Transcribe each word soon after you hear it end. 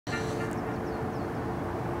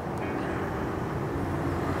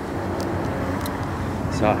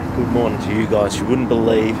So, good morning to you guys. You wouldn't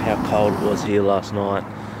believe how cold it was here last night.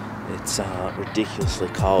 It's ridiculously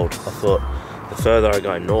cold. I thought the further I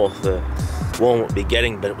go north, the warmer it would be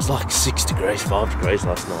getting, but it was like 6 degrees, 5 degrees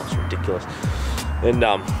last night. It's ridiculous. And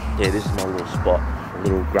yeah, this is my little spot, a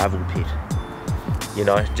little gravel pit. You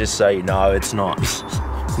know, just so you know, it's not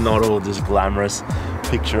all just glamorous,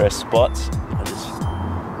 picturesque spots. I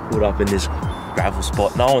just put up in this gravel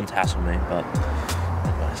spot. No one's hassled me, but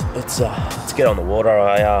anyways, let's get on the water.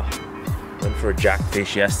 I went for a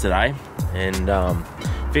jackfish yesterday and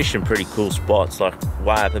fished some pretty cool spots, like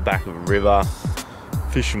way at the back of a river.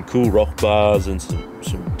 Fished some cool rock bars and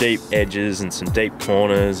some deep edges and some deep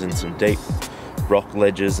corners and some deep rock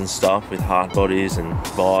ledges and stuff with hard bodies and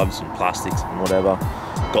vibes and plastics and whatever.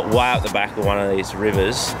 Got way up the back of one of these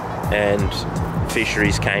rivers and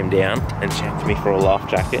fisheries came down and checked me for a life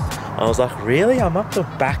jacket. I was like, really? I'm up the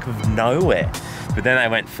back of nowhere. But then they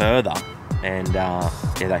went further and yeah,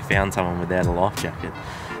 they found someone without a life jacket,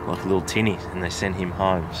 like a little tinny, and they sent him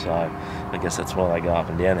home. So I guess that's why they go up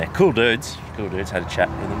and down there. Cool dudes, had a chat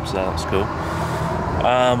with them, so that was cool.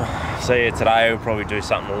 So yeah, today we'll probably do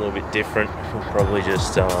something a little bit different. We'll probably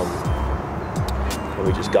just go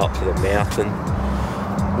up to the mouth and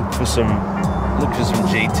look for some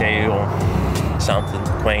GT or something,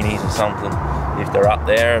 Queenies or something, if they're up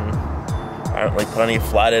there, and apparently plenty of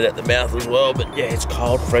flathead at the mouth as well. But yeah, it's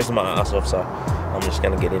cold, freezing my ass off, so I'm just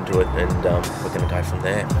going to get into it and we're going to go from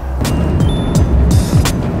there.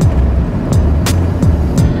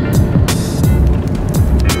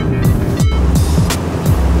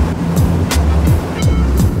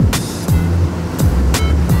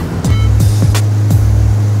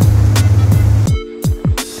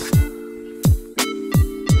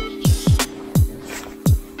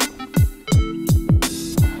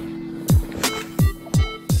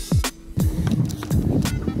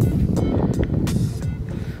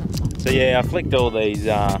 So yeah, I flicked all these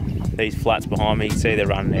flats behind me. You can see they're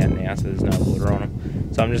running out now, so there's no water on them.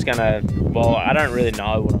 So I'm just gonna, well, I don't really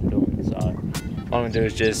know what I'm doing, so what I'm gonna do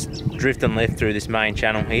is just drift and lift through this main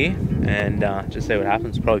channel here and just see what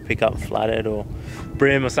happens. Probably pick up a flathead or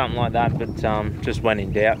brim or something like that, but just when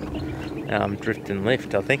in doubt, drift and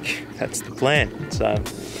lift. I think that's the plan. So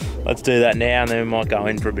let's do that now, and then we might go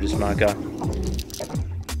in for a bit of smoko.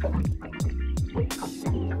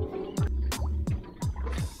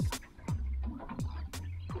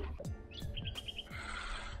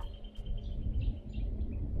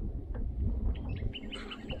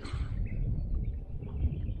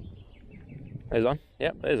 There's one.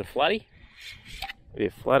 Yep, there's a flatty. Be a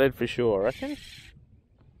flathead for sure, I reckon.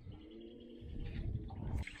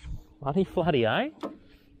 Flatty, eh?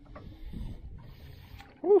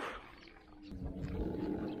 Woo.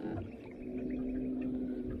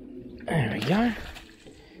 There we go.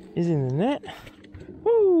 He's in the net.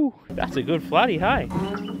 Woo! That's a good flatty, hey?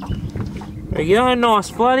 There you go, nice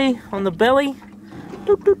flatty on the belly.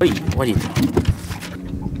 What are you doing?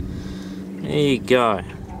 There you go.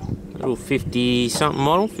 Little 50 something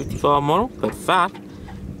model, 55 model, but fat,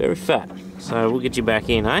 very fat. So we'll get you back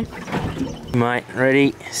in, eh? Mate,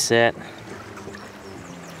 ready, set,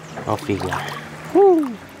 off you go.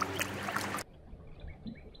 Woo!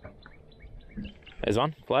 There's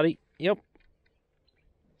one, flatty, yep.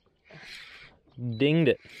 Dinged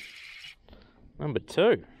it. Number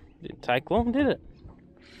 2. Didn't take long, did it?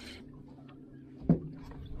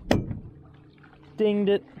 Dinged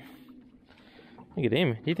it. Look at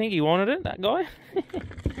him. Do you think he wanted it, that guy?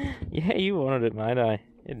 Yeah, you wanted it, mate, eh?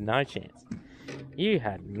 You had no chance. You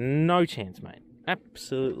had no chance, mate.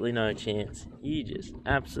 Absolutely no chance. You just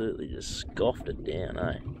absolutely just scoffed it down,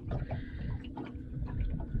 eh?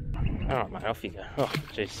 Alright, mate, off you go. Oh,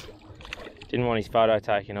 jeez. Didn't want his photo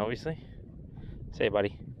taken, obviously. See you,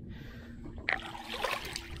 buddy.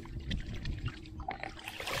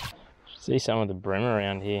 See some of the brim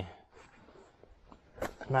around here.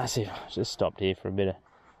 Massive. Just stopped here for a bit of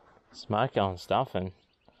smoke and stuff, and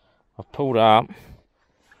I've pulled up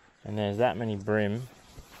and there's that many brim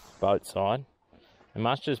boat side. It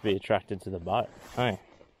must just be attracted to the boat. Hey,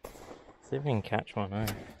 see if we can catch one, eh?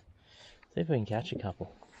 See if we can catch a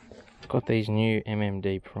couple. Got these new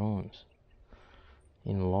MMD prawns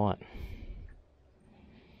in light.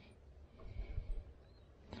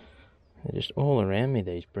 They're just all around me,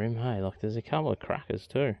 these brim, hey? Like there's a couple of crackers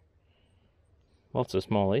too. Lots of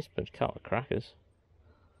smallies, but a couple of crackers.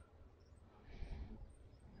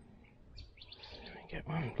 Let me get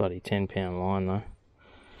one bloody 10-pound line though.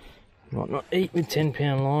 Might not eat with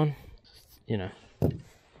 10-pound line. You know,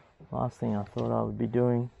 last thing I thought I would be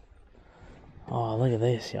doing. Oh, look at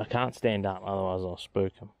this. I can't stand up, otherwise I'll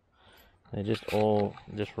spook them. They're just all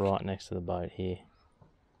right next to the boat here.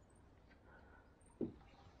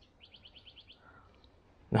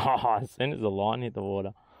 Oh, as soon as the line hit the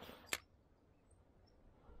water.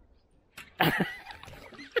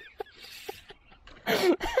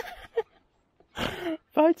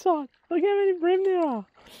 Boat side. Look how many bream there are.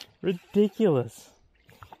 Ridiculous.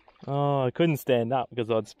 Oh, I couldn't stand up because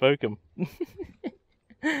I'd spook him.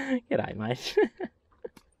 G'day, mate.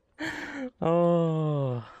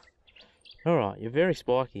 Oh. Alright, you're very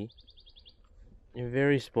spiky. You're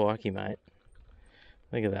very spiky, mate.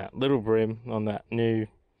 Look at that. Little bream on that new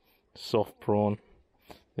soft prawn.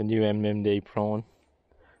 The new MMD prawn.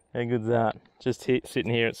 How good's that? Just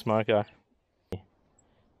sitting here at Smoko.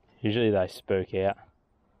 Usually they spook out.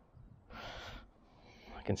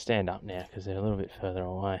 I can stand up now because they're a little bit further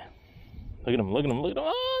away. Look at them, look at them, look at them.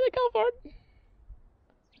 Oh, they go for it.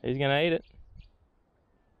 Who's going to eat it?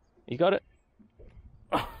 You got it?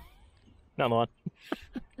 Oh, another one.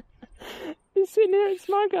 He's sitting here at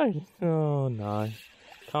Smoko. Oh, no.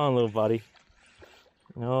 Come on, little buddy.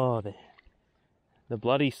 Oh, the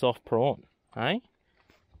bloody soft prawn, eh?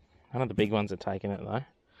 None of the big ones are taking it, though.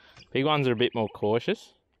 Big ones are a bit more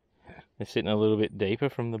cautious. They're sitting a little bit deeper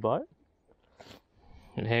from the boat.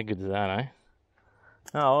 And how good is that, eh?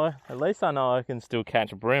 Oh, well, at least I know I can still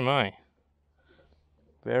catch a bream, eh?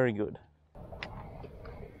 Very good.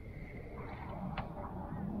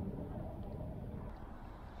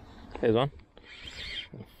 There's one.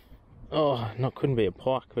 Oh, couldn't be a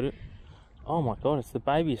pike, could it? Oh my god, it's the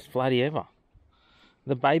babiest flatty ever.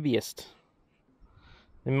 The babiest.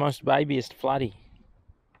 The most babiest flatty.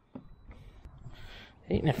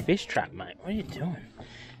 Eating a fish trap, mate. What are you doing?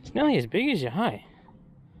 It's nearly as big as you, hey?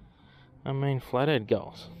 I mean flathead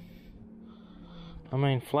gulls.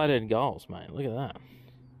 Flathead gulls, mate. Look at that.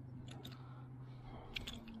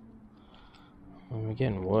 Well, we're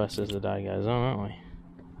getting worse as the day goes on, aren't we?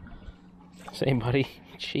 See, buddy?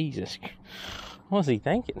 Jesus. What was he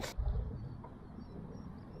thinking?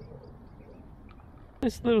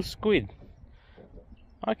 This little squid.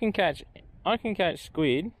 I can catch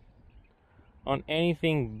squid on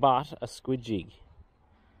anything but a squid jig.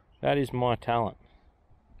 That is my talent.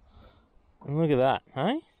 And look at that,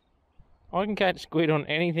 hey? I can catch squid on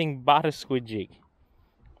anything but a squid jig.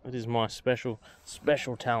 That is my special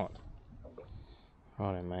talent.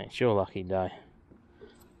 Righto, mate. It's your lucky day.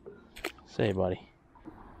 See you, buddy.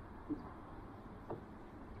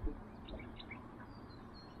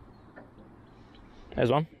 There's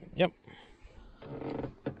one. Yep.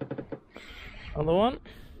 Another one.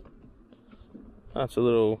 That's a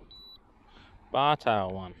little bar tail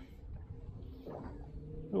one.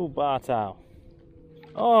 Little bar tail.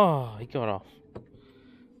 Oh, he got off.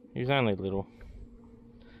 He was only little.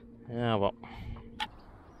 Ah, well.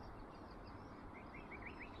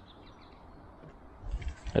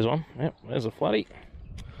 There's one. Yep, there's a flatty.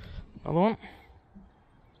 Another one.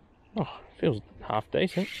 Oh, feels half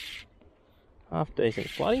decent. Half decent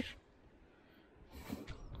flatty.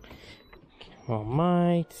 Come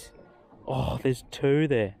on, mate. Oh, there's two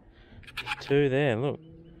there. Two there, look.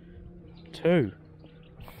 Two.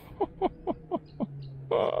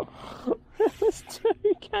 There's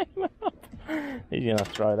two came up. He's gonna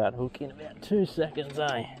throw that hook in about 2 seconds,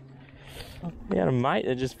 eh? He had a mate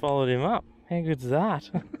that just followed him up. How good's that?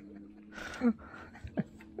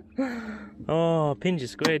 Oh, pinch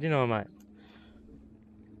is square, didn't I, mate?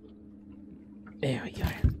 There we go.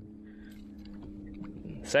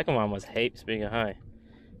 The second one was heaps bigger, hey?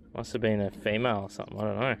 Must have been a female or something, I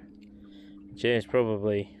don't know. Gee, it's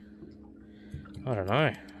probably, I don't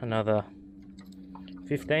know, another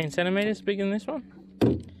 15 centimetres bigger than this one.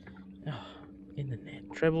 Oh, in the net.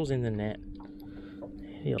 Treble's in the net.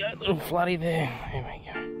 There you go, little flatty there. There we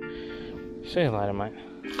go. See you later, mate.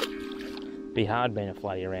 Be hard being a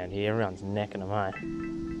flatty around here. Everyone's necking them, eh?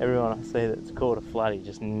 Everyone I see that's caught a flatty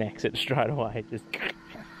just necks it straight away. Just.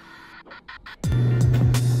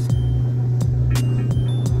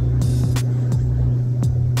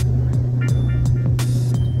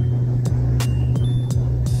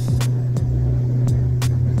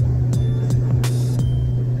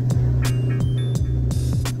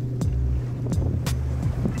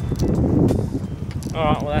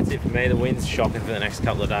 Alright, well that's it for me. The wind's shocking for the next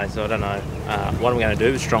couple of days, so I don't know what I'm going to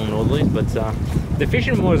do with strong northerlies, but the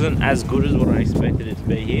fishing wasn't as good as what I expected it to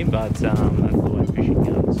be here, but that's the way fishing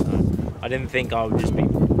goes, so I didn't think I would just be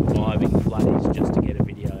vibing flatties just to get a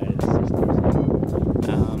video out of the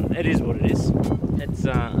system, so it is what it is. It's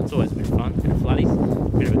always been fun, bit of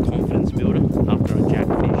flatties, bit of a